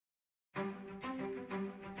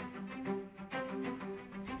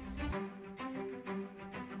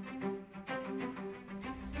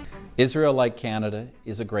Israel, like Canada,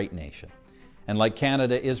 is a great nation. And like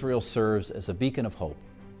Canada, Israel serves as a beacon of hope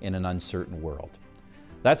in an uncertain world.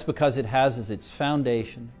 That's because it has as its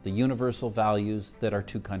foundation the universal values that our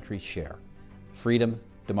two countries share: freedom,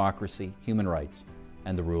 democracy, human rights,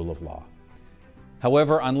 and the rule of law.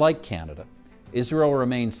 However, unlike Canada, Israel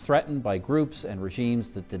remains threatened by groups and regimes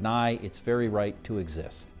that deny its very right to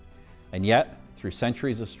exist. And yet, through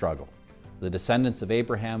centuries of struggle, the descendants of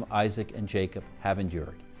Abraham, Isaac, and Jacob have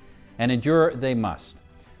endured. And endure they must,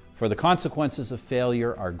 for the consequences of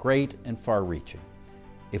failure are great and far-reaching.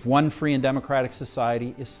 If one free and democratic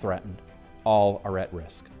society is threatened, all are at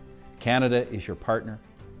risk. Canada is your partner,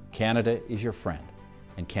 Canada is your friend,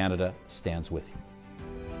 and Canada stands with you.